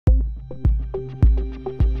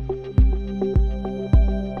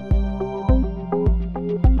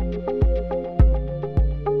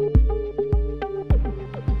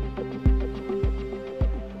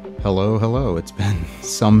Hello, hello. It's been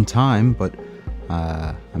some time, but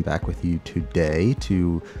I'm back with you today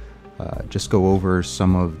to just go over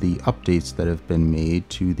some of the updates that have been made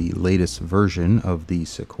to the latest version of the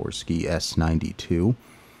Sikorsky S-92.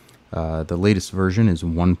 The latest version is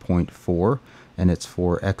 1.4, and it's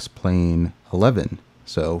for X-Plane 11.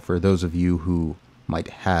 So for those of you who might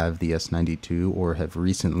have the S-92 or have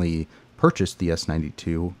recently purchased the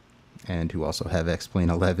S-92 and who also have X-Plane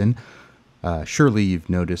 11, surely you've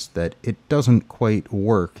noticed that it doesn't quite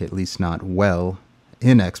work, at least not well,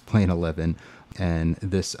 in X-Plane 11, and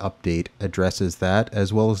this update addresses that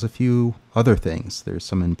as well as a few other things. There's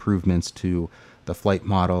some improvements to the flight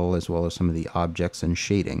model as well as some of the objects and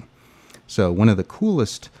shading. So one of the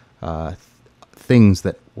coolest things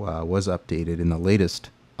that was updated in the latest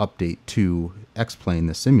update to X-Plane,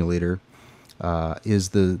 the simulator, is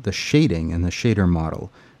the shading and the shader model.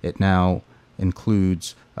 It now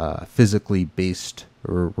includes physically based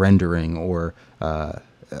rendering, or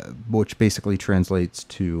which basically translates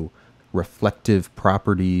to reflective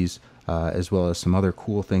properties, as well as some other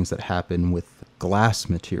cool things that happen with glass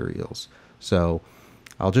materials. So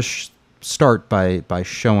I'll just start by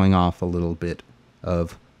showing off a little bit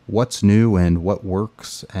of what's new and what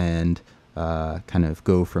works, and kind of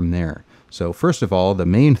go from there. So first of all, the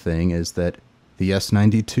main thing is that the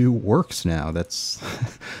S92 works now.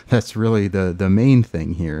 That's really the main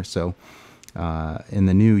thing here. So in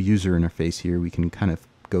the new user interface here, we can kind of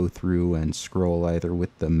go through and scroll either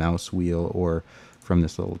with the mouse wheel or from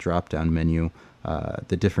this little drop-down menu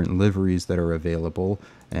the different liveries that are available.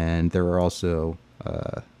 And there are also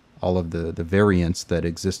all of the variants that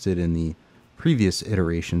existed in the previous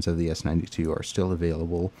iterations of the S92 are still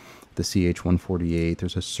available. The CH-148,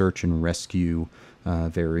 there's a search and rescue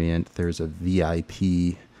variant, there's a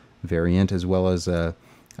VIP variant, as well as a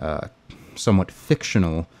somewhat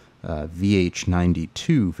fictional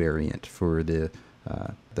VH-92 variant for the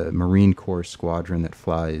Marine Corps squadron that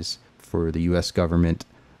flies for the U.S. government,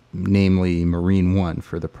 namely Marine One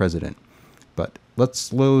for the president. But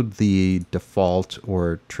let's load the default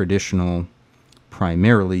or traditional,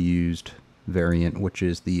 primarily used variant, which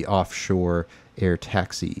is the offshore air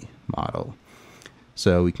taxi model.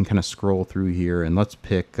 So we can kind of scroll through here, and let's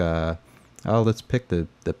pick the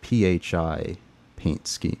PHI paint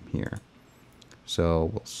scheme here. So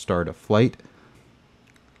we'll start a flight.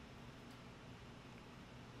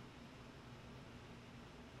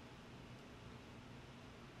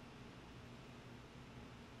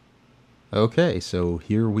 Okay, so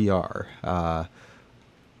here we are.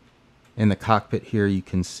 In the cockpit here, you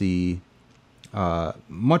can see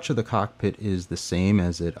much of the cockpit is the same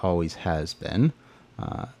as it always has been.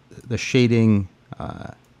 The shading,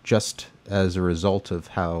 just as a result of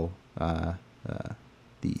how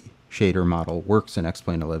the shader model works in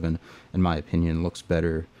X-Plane 11, in my opinion, looks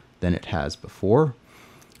better than it has before.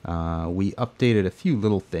 We updated a few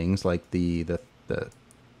little things like the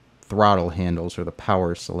throttle handles, or the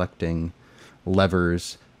power selecting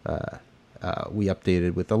levers. We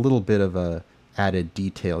updated with a little bit of a added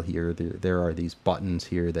detail here. There are these buttons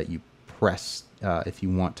here that you press if you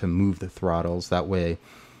want to move the throttles. That way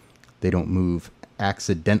they don't move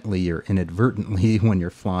accidentally or inadvertently when you're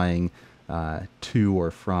flying to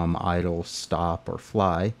or from idle, stop, or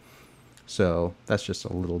fly. So that's just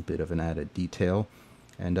a little bit of an added detail.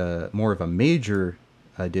 And more of a major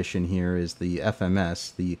addition here is the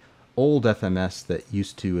FMS. The old FMS that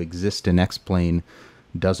used to exist in X-Plane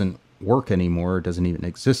doesn't work anymore, doesn't even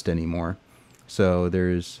exist anymore. So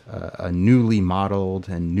there's a newly modeled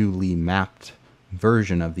and newly mapped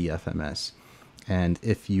version of the FMS. And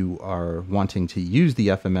if you are wanting to use the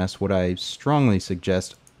FMS, what I strongly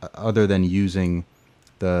suggest, other than using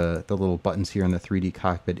the little buttons here in the 3D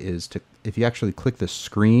cockpit, is to, if you actually click the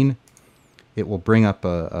screen, it will bring up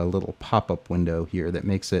a little pop-up window here that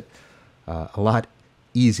makes it a lot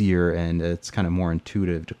easier, and it's kind of more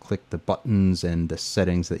intuitive to click the buttons and the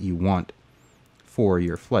settings that you want for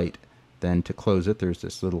your flight. Then to close it, there's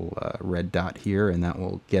this little red dot here, and that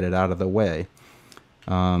will get it out of the way.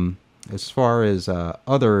 As far as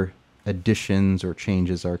other additions or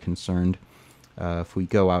changes are concerned, if we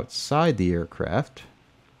go outside the aircraft,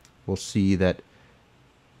 we'll see that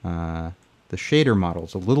the shader model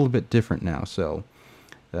is a little bit different now. So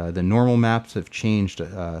the normal maps have changed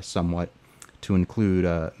somewhat to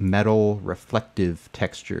include metal reflective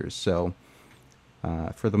textures. So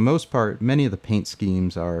for the most part, many of the paint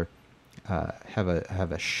schemes are have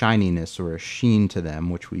a shininess or a sheen to them,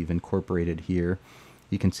 which we've incorporated here.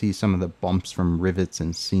 You can see some of the bumps from rivets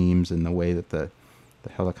and seams in the way that the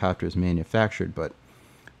helicopter is manufactured, but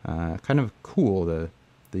kind of cool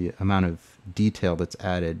the amount of detail that's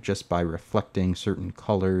added just by reflecting certain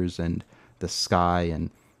colors and the sky and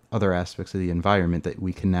other aspects of the environment that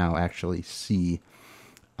we can now actually see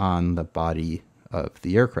on the body of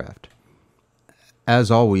the aircraft.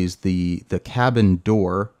 As always, the cabin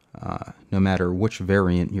door, no matter which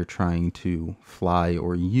variant you're trying to fly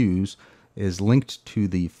or use, is linked to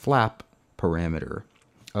the flap parameter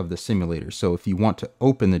of the simulator. So if you want to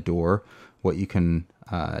open the door, what you can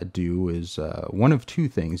do is one of two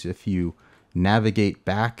things. If you navigate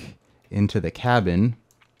back into the cabin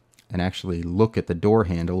and actually look at the door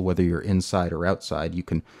handle, whether you're inside or outside, you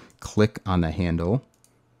can click on the handle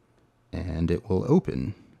and it will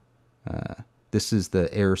open. This is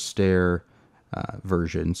the air stair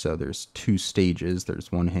version, so there's two stages.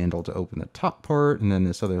 There's one handle to open the top part, and then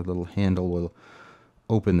this other little handle will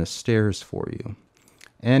open the stairs for you.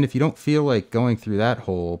 And if you don't feel like going through that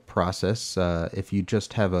whole process, if you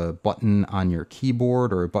just have a button on your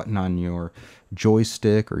keyboard or a button on your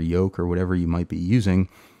joystick or yoke or whatever you might be using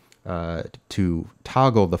to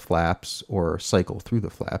toggle the flaps or cycle through the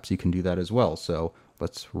flaps, you can do that as well. So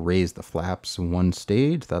let's raise the flaps one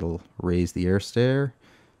stage. That'll raise the air stair.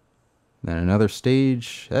 Then another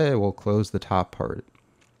stage, we'll close the top part.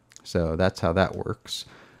 So that's how that works.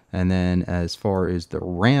 And then as far as the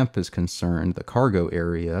ramp is concerned, the cargo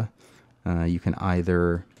area, you can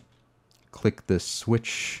either click the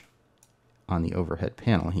switch on the overhead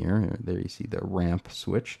panel here. There you see the ramp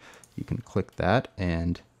switch. You can click that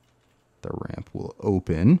and the ramp will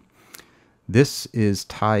open. This is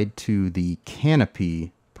tied to the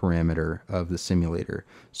canopy parameter of the simulator.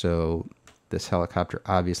 So this helicopter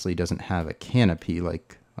obviously doesn't have a canopy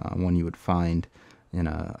like one you would find in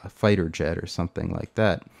a fighter jet or something like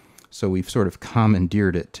that. So we've sort of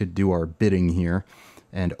commandeered it to do our bidding here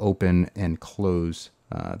and open and close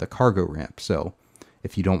the cargo ramp. So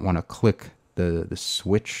if you don't want to click the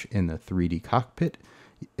switch in the 3D cockpit,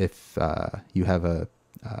 if you have a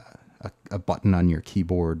button on your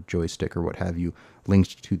keyboard, joystick, or what have you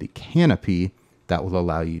linked to the canopy, that will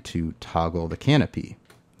allow you to toggle the canopy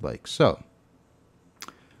like so.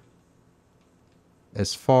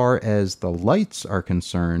 As far as the lights are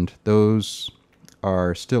concerned, those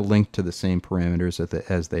are still linked to the same parameters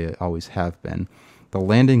as they always have been. The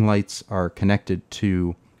landing lights are connected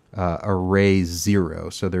to array 0.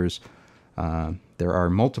 So there are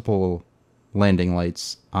multiple landing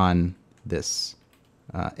lights on this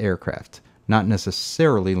aircraft. Not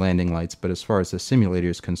necessarily landing lights, but as far as the simulator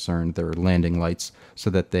is concerned, they're landing lights so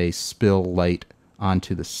that they spill light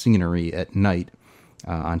onto the scenery at night,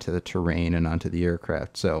 onto the terrain and onto the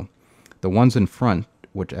aircraft. So the ones in front,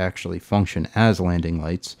 which actually function as landing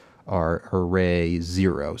lights, are array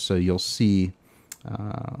 0. So you'll see,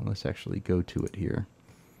 let's actually go to it here.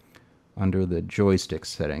 Under the joystick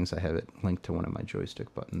settings, I have it linked to one of my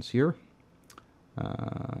joystick buttons here.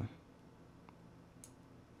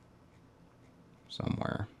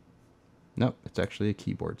 Somewhere. Nope, it's actually a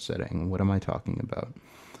keyboard setting. What am I talking about?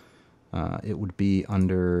 It would be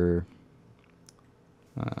under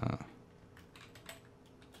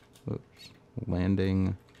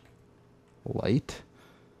landing light.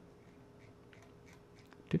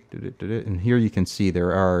 And here you can see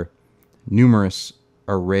there are numerous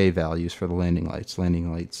array values for the landing lights.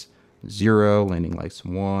 Landing lights 0, landing lights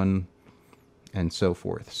 1, and so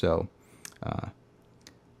forth. So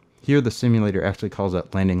here the simulator actually calls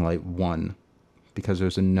that landing light 1 because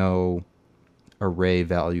there's a no array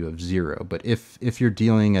value of 0. But if you're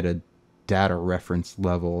dealing at a data reference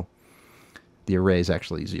level, the array is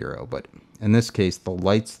actually 0. But in this case, the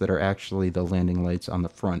lights that are actually the landing lights on the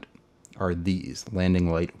front are these,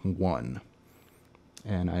 landing light 1.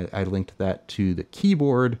 And I linked that to the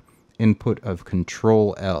keyboard input of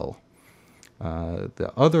Control L.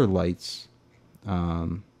 The other lights,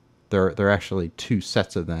 there are actually two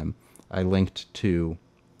sets of them. I linked to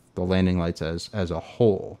the landing lights as a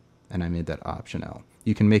whole, and I made that optional.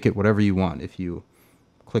 You can make it whatever you want. If you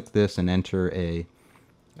click this and enter a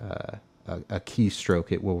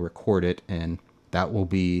keystroke, it will record it, and that will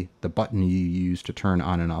be the button you use to turn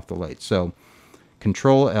on and off the lights. So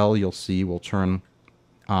Control L, you'll see, will turn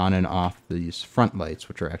on and off these front lights,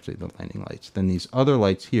 which are actually the landing lights. Then these other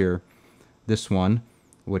lights here, this one,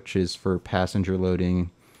 which is for passenger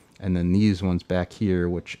loading, and then these ones back here,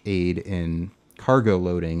 which aid in cargo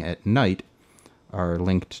loading at night, are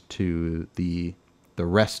linked to the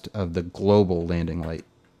rest of the global landing light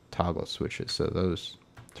toggle switches. So those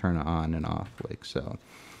turn on and off like so.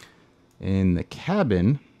 In the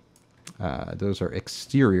cabin, Those are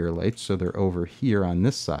exterior lights, so they're over here on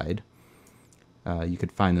this side. You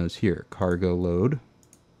could find those here: cargo load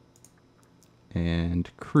and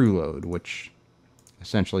crew load, which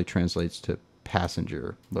essentially translates to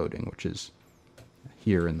passenger loading, which is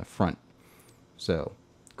here in the front. So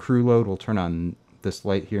crew load will turn on this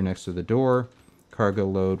light here next to the door. Cargo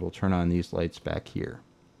load will turn on these lights back here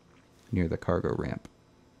near the cargo ramp.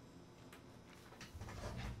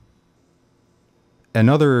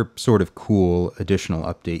 Another sort of cool additional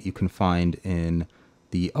update you can find in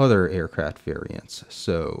the other aircraft variants.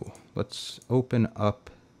 So let's open up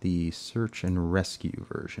the search and rescue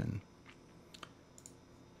version.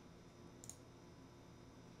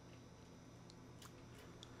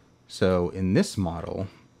 So in this model,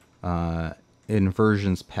 in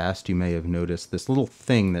versions past, you may have noticed this little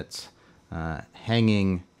thing that's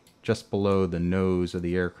hanging just below the nose of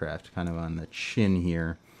the aircraft, kind of on the chin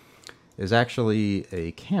here, is actually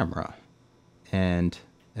a camera. And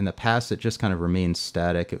in the past, it just kind of remained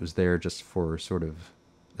static. It was there just for sort of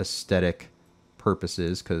aesthetic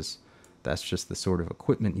purposes, because that's just the sort of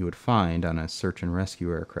equipment you would find on a search and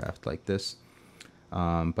rescue aircraft like this.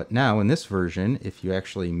 But now in this version, if you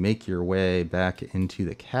actually make your way back into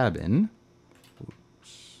the cabin,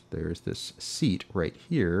 there's this seat right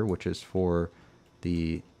here, which is for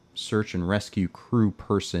the search and rescue crew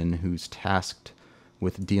person who's tasked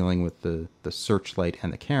with dealing with the searchlight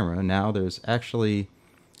and the camera. Now there's actually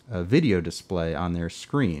a video display on their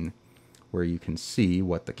screen where you can see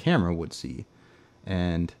what the camera would see.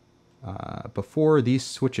 And before, these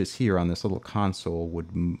switches here on this little console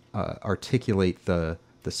would articulate the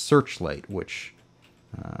searchlight, which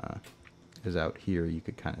is out here. You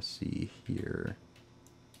could kind of see here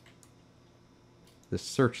this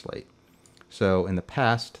searchlight. So in the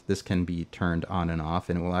past, this can be turned on and off,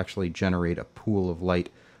 and it will actually generate a pool of light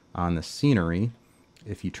on the scenery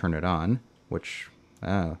if you turn it on, which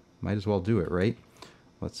might as well do it, right?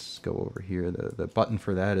 Let's go over here. The button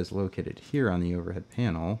for that is located here on the overhead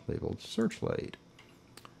panel, labeled Searchlight.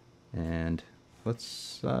 And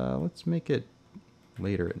let's make it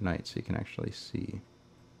later at night so you can actually see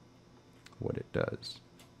what it does.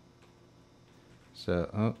 So,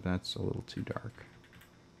 oh, that's a little too dark.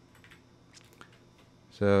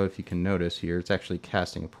 So if you can notice here, it's actually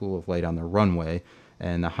casting a pool of light on the runway,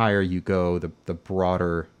 and the higher you go, the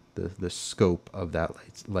broader the scope of that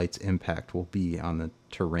light's impact will be on the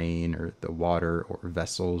terrain or the water or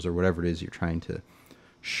vessels or whatever it is you're trying to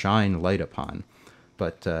shine light upon.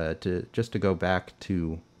 But just to go back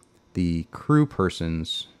to the crew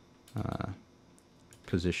person's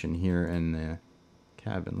position here in the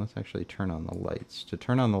cabin, let's actually turn on the lights. To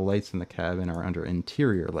turn on the lights in the cabin are under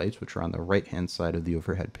interior lights, which are on the right hand side of the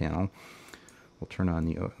overhead panel. We'll turn on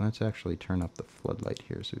the, let's actually turn up the floodlight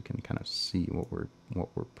here so we can kind of see what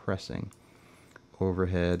we're pressing.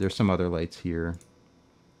 Overhead, there's some other lights here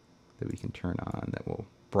that we can turn on that will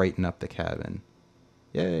brighten up the cabin.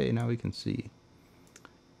 Yay, now we can see.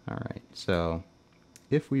 All right, so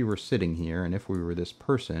if we were sitting here and if we were this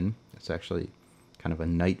person, it's actually kind of a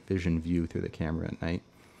night vision view through the camera at night.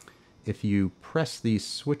 If you press these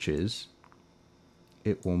switches,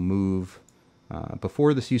 it will move.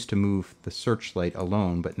 Before, this used to move the searchlight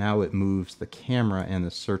alone, but now it moves the camera and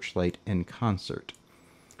the searchlight in concert.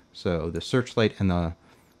 So the searchlight and the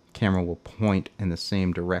camera will point in the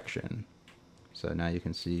same direction. So now you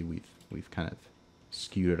can see we've kind of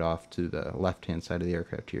skewed it off to the left-hand side of the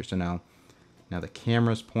aircraft here. So now the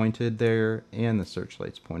camera's pointed there and the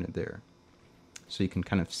searchlight's pointed there. So you can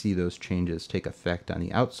kind of see those changes take effect on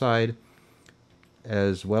the outside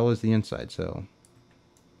as well as the inside. So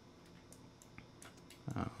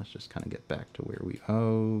let's just kind of get back to where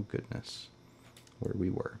where we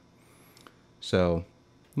were. So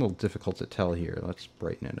a little difficult to tell here. Let's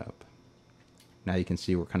brighten it up. Now you can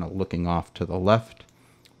see we're kind of looking off to the left,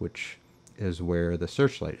 which is where the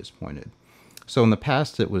searchlight is pointed. So in the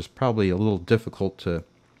past, it was probably a little difficult to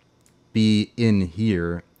be in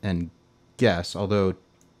here and guess, although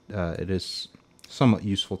it is somewhat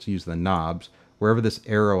useful to use the knobs. Wherever this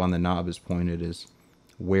arrow on the knob is pointed is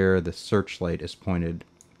where the searchlight is pointed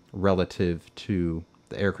relative to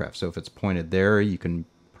the aircraft. So if it's pointed there, you can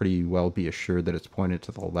pretty well be assured that it's pointed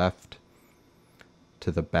to the left,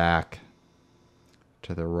 to the back,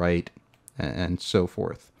 to the right, and so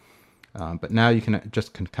forth. But now you can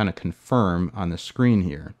just kind of confirm on the screen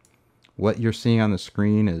here. What you're seeing on the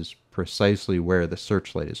screen is precisely where the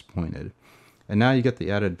searchlight is pointed. And now you get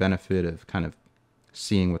the added benefit of kind of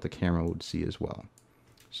seeing what the camera would see as well.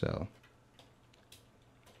 So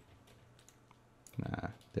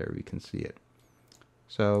there we can see it.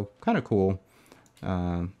 So kind of cool.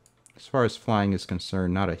 as far as flying is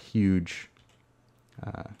concerned, not a huge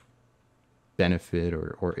benefit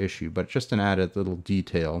or issue, but just an added little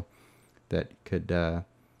detail that could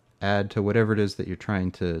add to whatever it is that you're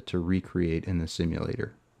trying to recreate in the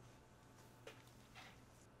simulator.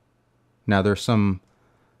 Now, there's some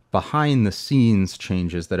behind the scenes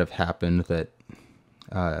changes that have happened that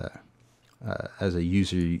as a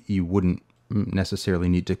user you wouldn't necessarily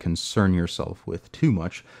need to concern yourself with too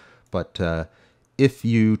much, but if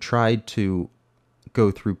you tried to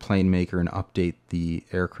go through PlaneMaker and update the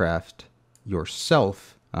aircraft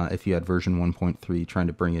yourself, if you had version 1.3 trying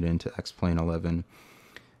to bring it into X-Plane 11,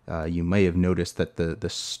 you may have noticed that the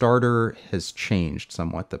starter has changed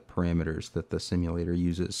somewhat, the parameters that the simulator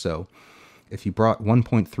uses. So if you brought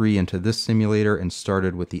 1.3 into this simulator and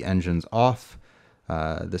started with the engines off,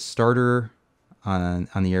 the starter on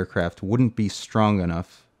the aircraft wouldn't be strong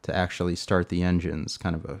enough to actually start the engines.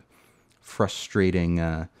 Kind of a frustrating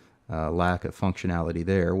lack of functionality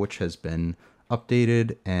there, which has been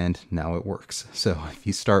updated and now it works. So if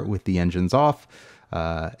you start with the engines off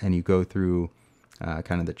and you go through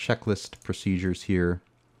kind of the checklist procedures here,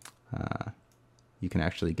 you can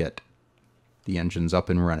actually get the engines up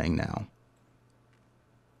and running now.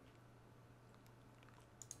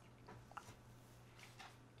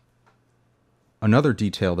 Another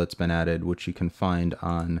detail that's been added, which you can find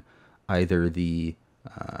on either the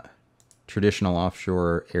traditional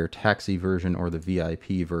offshore air taxi version or the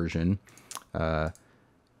VIP version,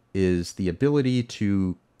 is the ability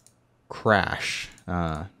to crash.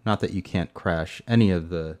 Not that you can't crash any of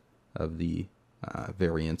the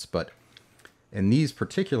variants, but in these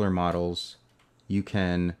particular models, you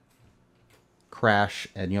can crash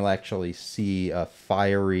and you'll actually see a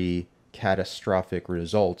fiery, catastrophic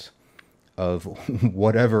result of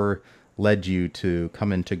whatever led you to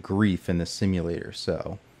come into grief in the simulator.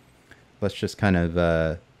 So let's just kind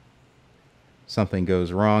of something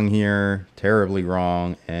goes wrong here, terribly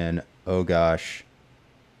wrong, and oh gosh,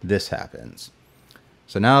 this happens.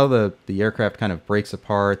 So now the aircraft kind of breaks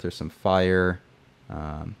apart, there's some fire.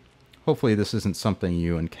 Hopefully this isn't something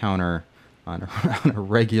you encounter on a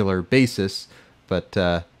regular basis, but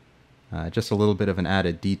just a little bit of an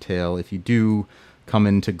added detail. If you do come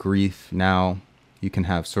into grief now, you can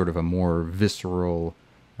have sort of a more visceral,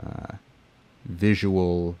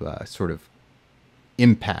 visual sort of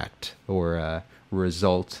impact or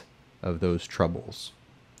result of those troubles.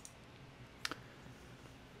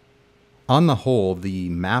 On the whole, the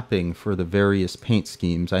mapping for the various paint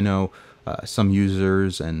schemes, I know some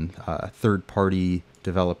users and third-party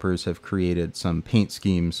developers have created some paint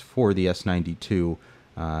schemes for the S92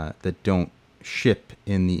 that don't ship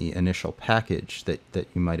in the initial package that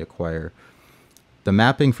you might acquire. The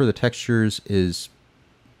mapping for the textures is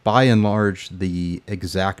by and large the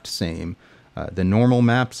exact same. The normal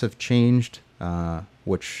maps have changed,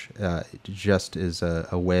 which just is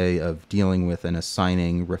a way of dealing with and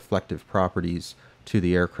assigning reflective properties to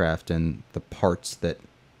the aircraft and the parts that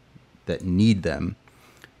need them.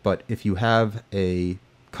 But if you have a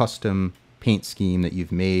custom paint scheme that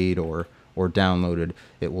you've made or downloaded,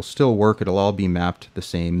 it will still work. It'll all be mapped the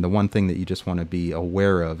same. The one thing that you just want to be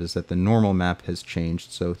aware of is that the normal map has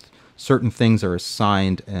changed. So certain things are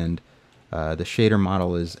assigned, and the shader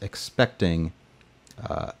model is expecting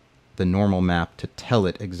the normal map to tell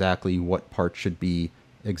it exactly what parts should be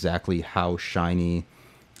exactly how shiny,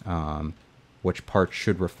 which parts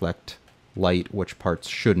should reflect light, which parts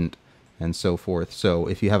shouldn't, and so forth. So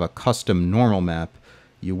if you have a custom normal map,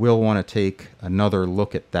 you will want to take another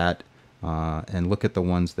look at that and look at the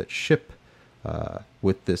ones that ship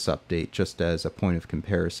with this update, just as a point of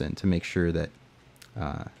comparison, to make sure that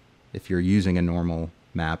if you're using a normal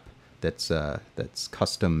map that's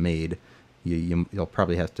custom made, you'll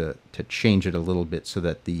probably have to change it a little bit so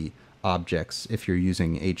that the objects, if you're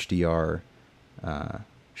using HDR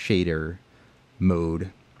shader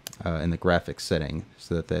mode in the graphics setting,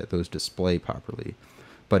 so that those display properly.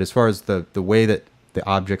 But as far as the way that the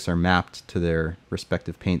objects are mapped to their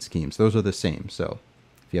respective paint schemes, those are the same. So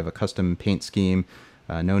if you have a custom paint scheme,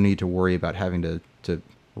 no need to worry about having to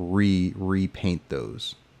repaint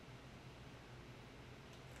those.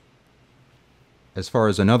 As far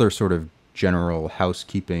as another sort of general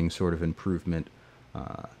housekeeping sort of improvement,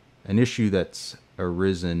 an issue that's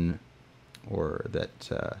arisen or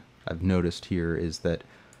that I've noticed here is that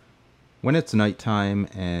when it's nighttime,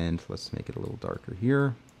 and let's make it a little darker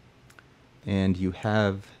here, and you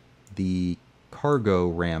have the cargo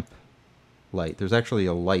ramp light, there's actually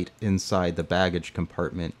a light inside the baggage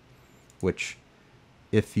compartment, which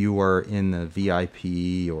if you are in the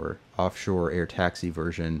VIP or offshore air taxi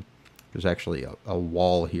version, there's actually a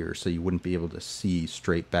wall here, so you wouldn't be able to see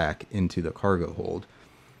straight back into the cargo hold.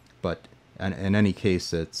 But in any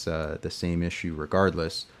case, it's the same issue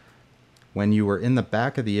regardless. When you were in the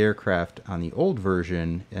back of the aircraft on the old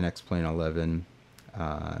version in X-Plane 11,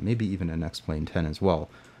 maybe even in X-Plane 10 as well,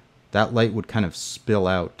 that light would kind of spill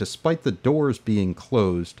out, despite the doors being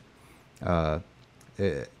closed. Whether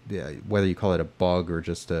you call it a bug or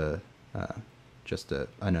just an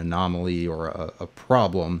anomaly or a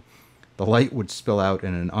problem, the light would spill out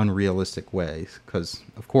in an unrealistic way. Because,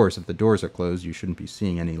 of course, if the doors are closed, you shouldn't be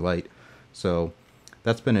seeing any light. So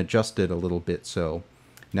that's been adjusted a little bit. So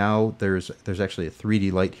now there's actually a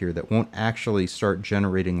 3D light here that won't actually start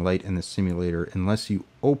generating light in the simulator unless you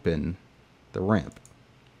open the ramp.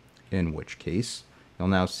 In which case, you'll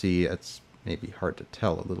now see, it's maybe hard to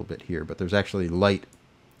tell a little bit here, but there's actually light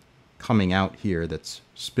coming out here that's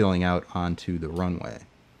spilling out onto the runway.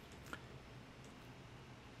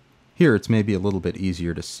 Here it's maybe a little bit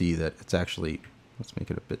easier to see that it's actually, let's make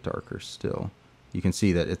it a bit darker still. You can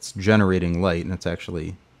see that it's generating light and it's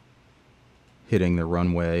actually hitting the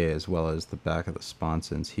runway as well as the back of the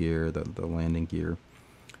sponsons here, the landing gear.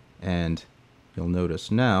 And you'll notice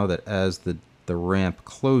now that as the ramp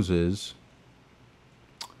closes,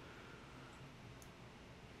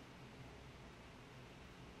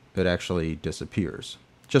 it actually disappears,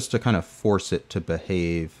 just to kind of force it to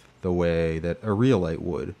behave the way that a real light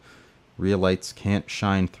would. Real lights can't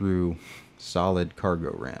shine through solid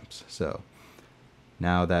cargo ramps, so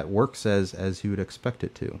now that works as you would expect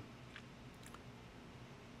it to.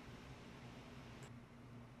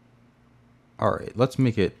 Alright, let's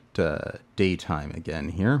make it daytime again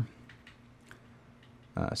here.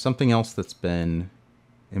 Something else that's been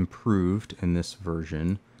improved in this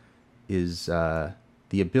version is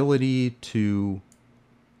the ability to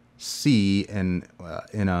see in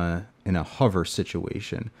a hover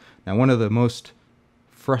situation. Now, one of the most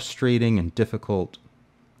frustrating and difficult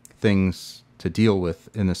things to deal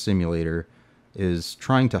with in the simulator is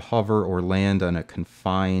trying to hover or land on a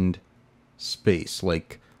confined space,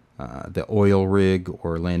 like the oil rig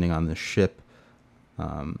or landing on the ship.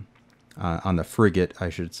 On the frigate, I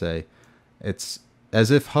should say. It's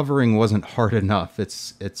as if hovering wasn't hard enough.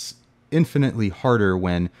 It's infinitely harder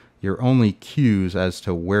when your only cues as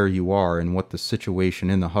to where you are and what the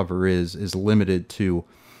situation in the hover is limited to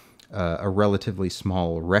a relatively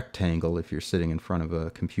small rectangle if you're sitting in front of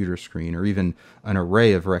a computer screen, or even an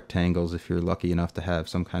array of rectangles if you're lucky enough to have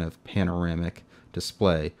some kind of panoramic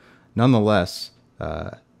display. Nonetheless,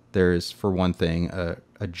 there's, for one thing,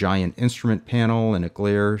 a giant instrument panel and a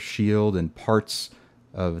glare shield and parts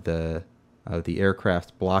of the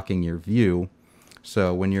aircraft blocking your view.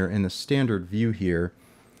 So when you're in the standard view here,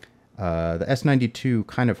 the S92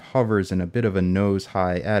 kind of hovers in a bit of a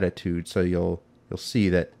nose-high attitude. So you'll see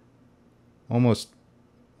that almost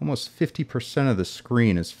 50% of the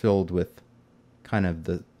screen is filled with kind of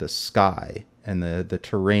the sky and the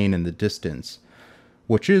terrain in the distance,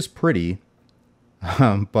 which is pretty.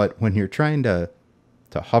 But when you're trying to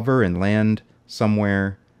hover and land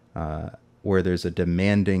somewhere where there's a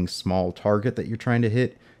demanding small target that you're trying to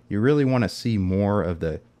hit, you really want to see more of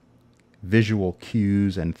the visual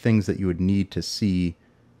cues and things that you would need to see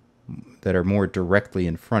that are more directly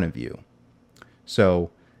in front of you.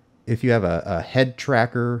 So if you have a head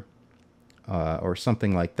tracker or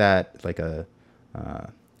something like that, like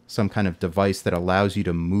some kind of device that allows you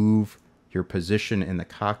to move your position in the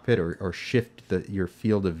cockpit or shift your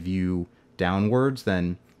field of view downwards,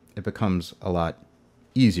 then it becomes a lot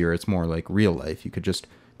easier. It's more like real life. You could just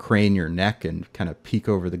crane your neck and kind of peek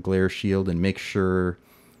over the glare shield and make sure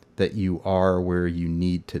that you are where you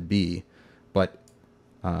need to be. But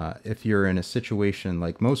if you're in a situation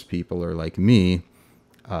like most people or like me,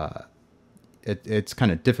 it's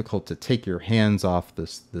kind of difficult to take your hands off the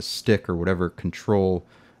stick or whatever control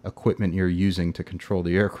equipment you're using to control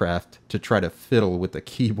the aircraft to try to fiddle with the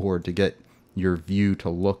keyboard to get your view to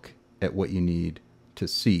look at what you need to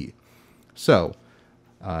see. So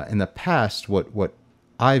in the past, what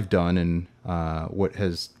I've done and what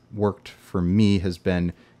has worked for me has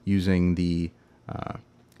been using the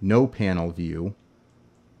no panel view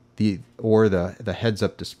or the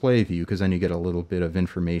heads-up display view, because then you get a little bit of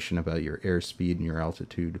information about your airspeed and your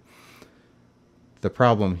altitude. The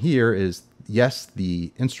problem here is, yes,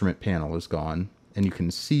 the instrument panel is gone and you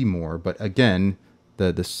can see more, but again,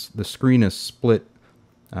 the screen is split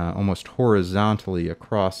almost horizontally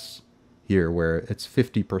across here, where it's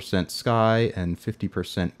 50% sky and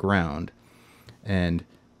 50% ground, and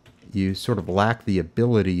you sort of lack the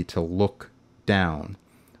ability to look down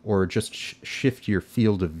or just shift your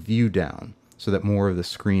field of view down so that more of the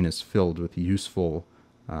screen is filled with useful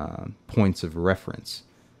points of reference.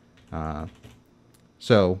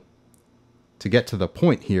 So to get to the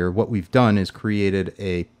point here, what we've done is created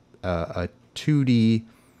a 2D,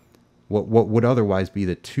 what would otherwise be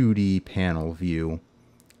the 2D panel view.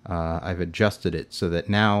 I've adjusted it so that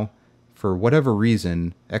now, for whatever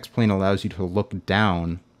reason, X-Plane allows you to look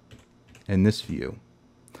down in this view.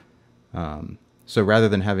 So rather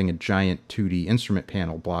than having a giant 2D instrument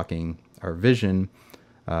panel blocking our vision,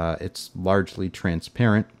 it's largely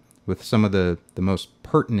transparent with some of the most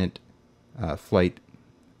pertinent flight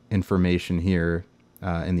information here.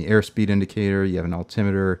 In the airspeed indicator, you have an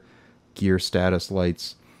altimeter, gear status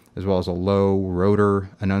lights, as well as a low rotor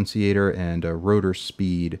annunciator and a rotor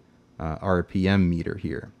speed RPM meter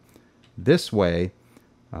here. This way,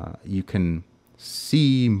 you can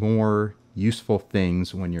see more useful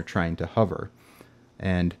things when you're trying to hover.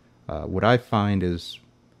 And what I find is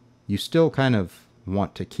you still kind of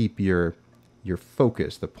want to keep your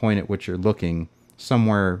focus, the point at which you're looking,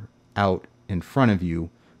 somewhere out in front of you,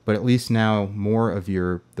 but at least now more of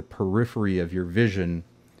the periphery of your vision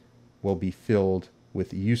will be filled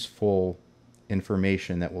with useful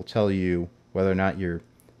information that will tell you whether or not you're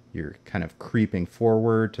kind of creeping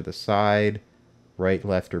forward, to the side, right,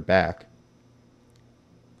 left, or back.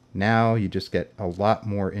 Now you just get a lot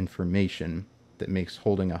more information that makes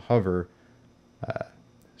holding a hover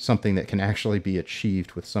something that can actually be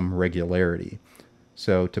achieved with some regularity.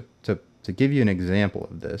 So to give you an example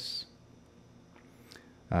of this,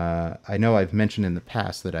 I know I've mentioned in the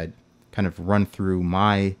past that I'd kind of run through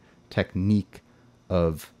my technique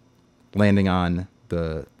of landing on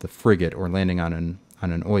the frigate or landing on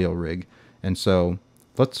an oil rig, and so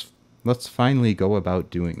let's finally go about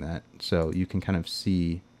doing that so you can kind of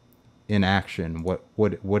see in action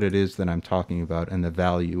what it is that I'm talking about and the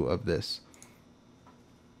value of this.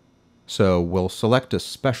 So we'll select a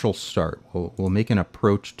special start. We'll make an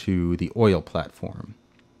approach to the oil platform.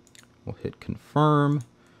 We'll hit confirm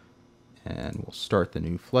and we'll start the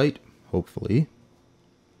new flight, hopefully.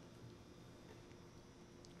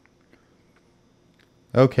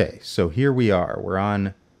 Okay, so here we are. We're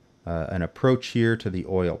on an approach here to the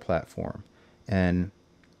oil platform. And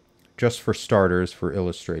just for starters, for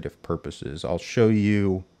illustrative purposes, I'll show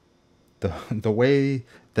you the way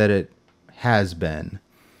that it has been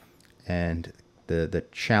and the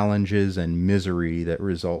challenges and misery that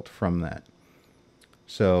result from that.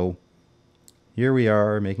 So here we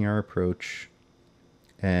are making our approach,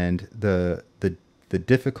 and the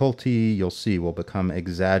difficulty, you'll see, will become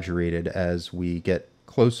exaggerated as we get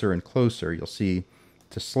closer and closer. You'll see,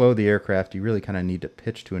 to slow the aircraft, you really kind of need to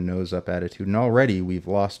pitch to a nose-up attitude, and already we've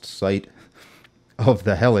lost sight of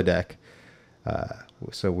the helideck.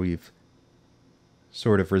 So we've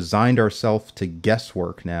sort of resigned ourselves to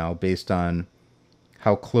guesswork now based on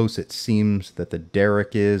how close it seems that the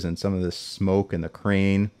derrick is and some of the smoke and the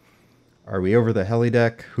crane. Are we over the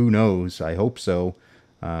helideck? Who knows? I hope so.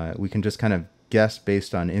 We can just kind of guess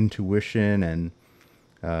based on intuition and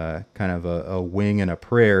kind of a wing and a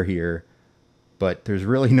prayer here, but there's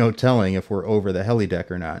really no telling if we're over the helideck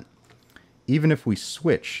or not. Even if we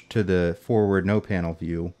switch to the forward no panel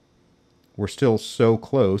view, we're still so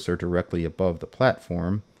close or directly above the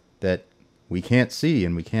platform that we can't see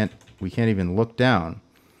and we can't even look down.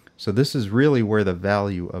 So this is really where the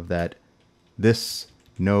value of this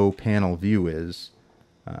no panel view is.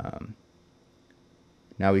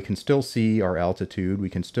 Now we can still see our altitude, we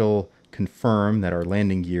can still confirm that our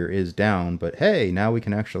landing gear is down, but hey, now we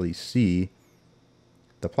can actually see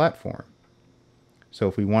the platform. So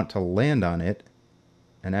if we want to land on it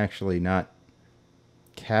and actually not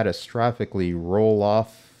catastrophically roll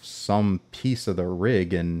off some piece of the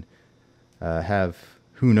rig and have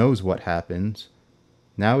who knows what happens,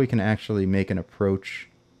 now we can actually make an approach,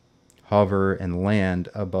 hover, and land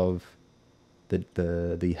above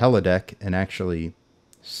the helideck and actually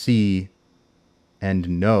see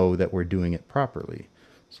and know that we're doing it properly.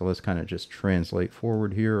 So let's kind of just translate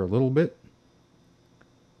forward here a little bit.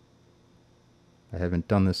 I haven't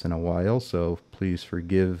done this in a while, so please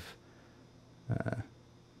forgive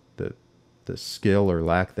the skill or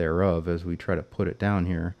lack thereof as we try to put it down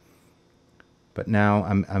here. But now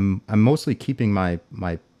I'm mostly keeping the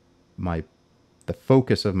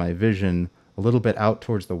focus of my vision a little bit out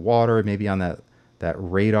towards the water, maybe on that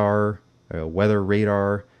radar, weather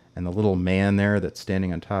radar, and the little man there that's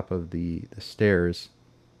standing on top of the stairs.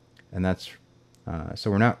 And that's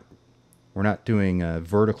so we're not doing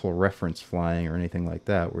vertical reference flying or anything like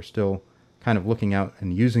that. We're still kind of looking out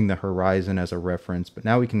and using the horizon as a reference, but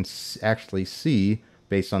now we can actually see,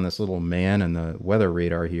 based on this little man and the weather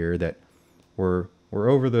radar here, that we're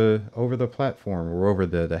over the platform, or over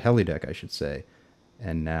the helideck, I should say.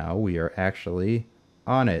 And now we are actually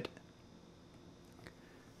on it.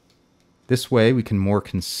 This way we can more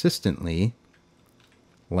consistently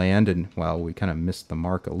land, and well, we kind of missed the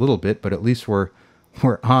mark a little bit, but at least we're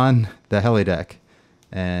on the helideck,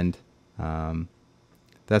 and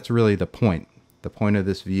that's really the point. The point of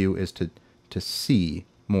this view is to see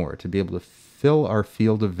more, to be able to fill our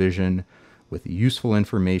field of vision with useful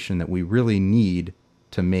information that we really need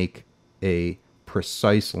to make a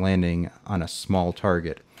precise landing on a small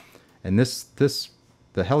target. And the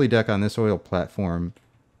helideck on this oil platform,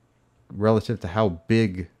 relative to how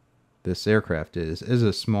big this aircraft is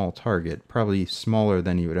a small target, probably smaller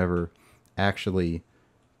than you would ever actually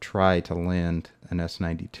try to land an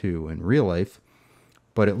S-92 in real life.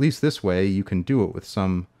 But at least this way you can do it with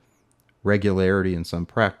some regularity and some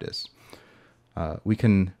practice. We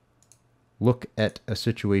can look at a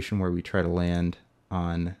situation where we try to land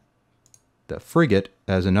on the frigate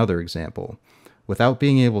as another example. Without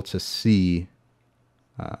being able to see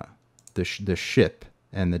the ship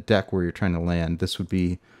and the deck where you're trying to land, this would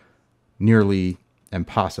be nearly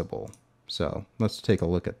impossible. So let's take a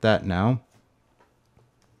look at that now.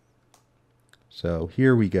 So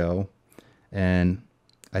here we go, and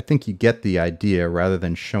I think you get the idea. Rather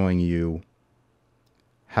than showing you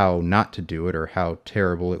how not to do it or how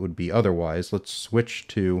terrible it would be otherwise, let's switch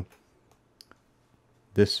to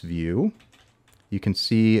this view. You can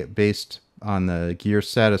see, based on the gear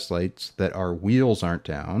status lights, that our wheels aren't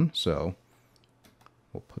down, so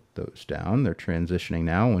we'll put those down. They're transitioning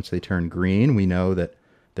now. Once they turn green, we know that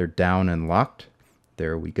they're down and locked.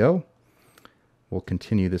 There we go. We'll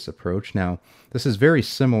continue this approach. Now, this is very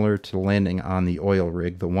similar to landing on the oil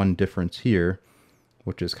rig. The one difference here,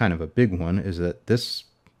 which is kind of a big one, is that this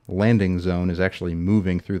landing zone is actually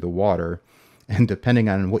moving through the water, and depending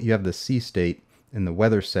on what you have the sea state and the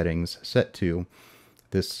weather settings set to,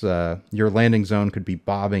 this your landing zone could be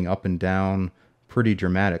bobbing up and down pretty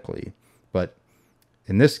dramatically. But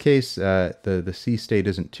in this case, the sea state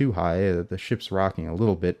isn't too high. The ship's rocking a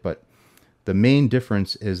little bit, but the main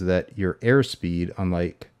difference is that your airspeed,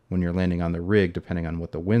 unlike when you're landing on the rig, depending on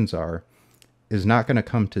what the winds are, is not going to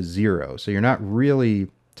come to zero. So you're not really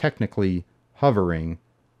technically hovering.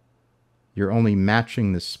 You're only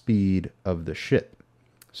matching the speed of the ship.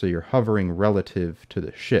 So you're hovering relative to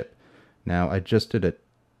the ship. Now, I just did a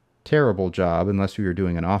terrible job, unless we were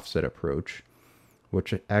doing an offset approach,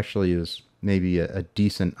 which actually is maybe a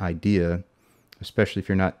decent idea, especially if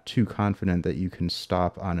you're not too confident that you can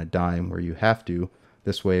stop on a dime where you have to.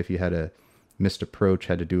 This way, if you had a missed approach,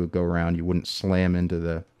 had to do a go around, you wouldn't slam into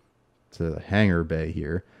the hangar bay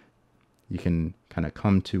here. You can kind of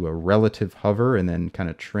come to a relative hover and then kind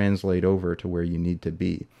of translate over to where you need to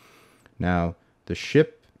be. Now, the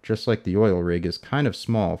ship, just like the oil rig, is kind of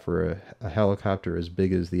small for a helicopter as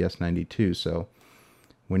big as the S-92. So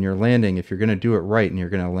when you're landing, if you're going to do it right and you're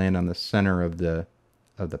going to land on the center of the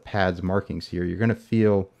pad's markings here, you're going to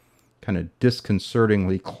feel kind of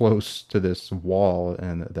disconcertingly close to this wall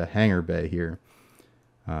and the hangar bay here.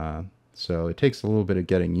 So it takes a little bit of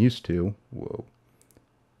getting used to. Whoa.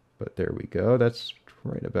 But there we go. That's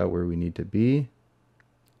right about where we need to be.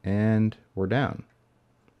 And we're down.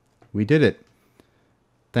 We did it.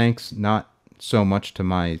 Thanks not so much to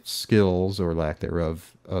my skills or lack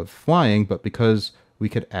thereof of flying, but because we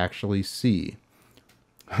could actually see.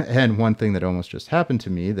 And one thing that almost just happened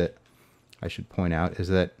to me that I should point out is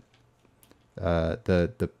that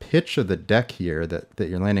the pitch of the deck here that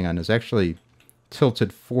you're landing on is actually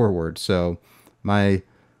tilted forward. So my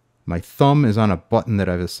thumb is on a button that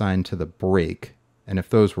I've assigned to the brake, and if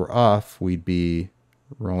those were off, we'd be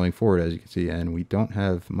rolling forward, as you can see, and we don't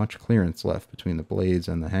have much clearance left between the blades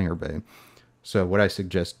and the hangar bay. So what I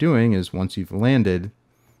suggest doing is, once you've landed,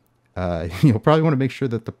 you'll probably want to make sure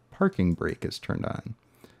that the parking brake is turned on.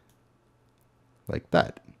 Like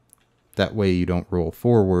that. That way you don't roll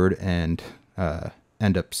forward and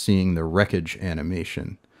end up seeing the wreckage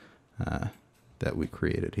animation that we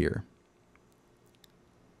created here.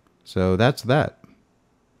 So that's that.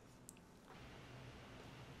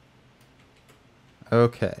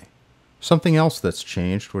 Okay. Something else that's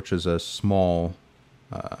changed, which is a small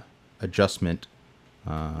adjustment,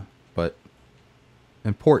 but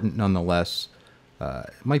important nonetheless.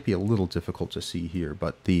 It might be a little difficult to see here,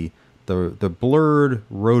 but the blurred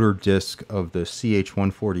rotor disc of the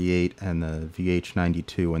CH-148 and the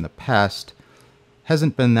VH-92 in the past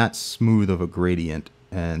hasn't been that smooth of a gradient,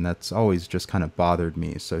 and that's always just kind of bothered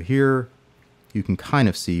me. So here you can kind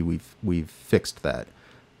of see we've fixed that.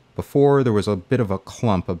 Before, there was a bit of a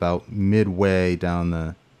clump about midway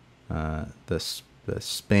down the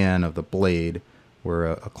span of the blade, where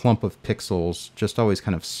a clump of pixels just always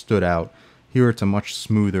kind of stood out. Here it's a much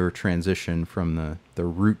smoother transition from the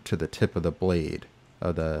root to the tip of the blade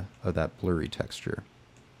of that blurry texture.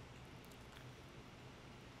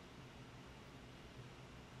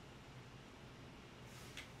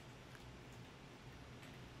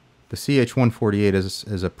 The CH-148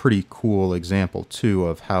 is a pretty cool example too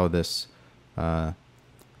of how this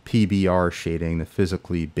PBR shading, the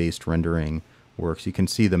physically based rendering, works. You can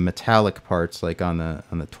see the metallic parts, like on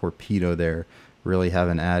the torpedo there, really have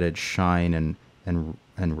an added shine and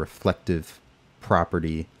reflective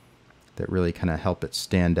property that really kind of help it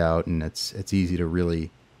stand out, and it's easy to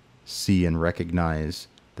really see and recognize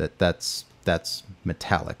that that's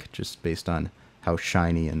metallic just based on how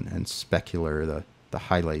shiny and specular the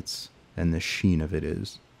highlights and the sheen of it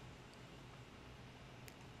is.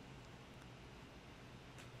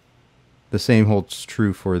 The same holds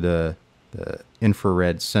true for the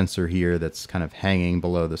infrared sensor here that's kind of hanging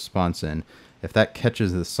below the sponson. If that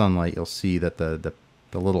catches the sunlight, you'll see that the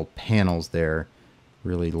little panels there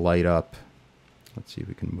really light up. Let's see if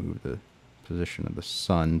we can move the position of the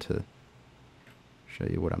sun to show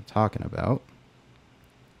you what I'm talking about.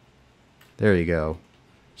 There you go.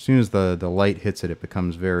 As soon as the light hits it, it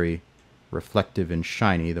becomes very reflective and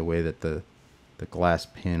shiny, the way that the glass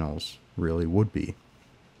panels really would be.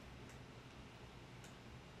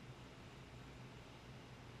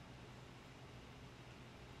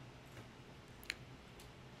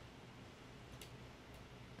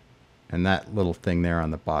 And that little thing there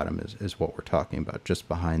on the bottom is what we're talking about, just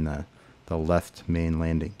behind the left main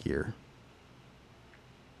landing gear.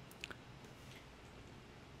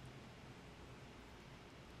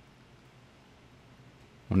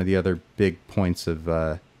 One of the other big points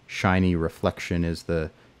of shiny reflection is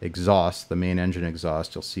the exhaust, the main engine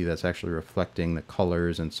exhaust. You'll see that's actually reflecting the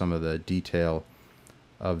colors and some of the detail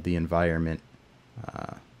of the environment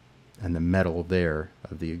and the metal there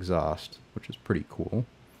of the exhaust, which is pretty cool.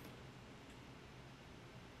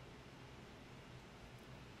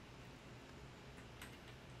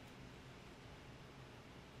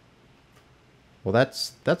 Well,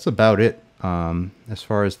 that's about it as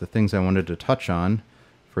far as the things I wanted to touch on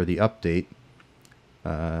for the update.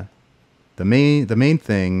 The main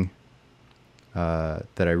thing that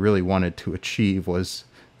I really wanted to achieve was,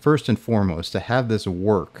 first and foremost, to have this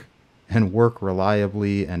work and work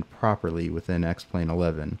reliably and properly within X-Plane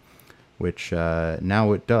 11, which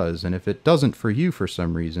now it does. And if it doesn't for you for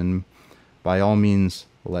some reason, by all means,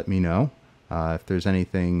 let me know. If there's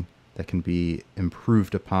anything that can be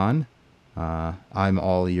improved upon, I'm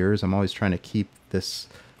all ears. I'm always trying to keep this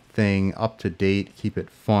thing up to date, keep it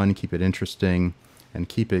fun, keep it interesting, and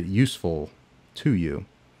keep it useful to you.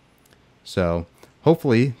 So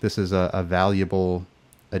hopefully this is a valuable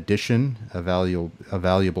addition, a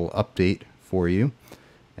valuable update for you,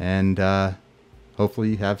 and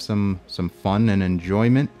hopefully you have some fun and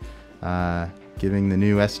enjoyment giving the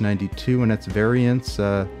new S92 and its variants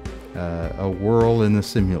a whirl in the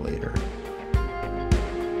simulator.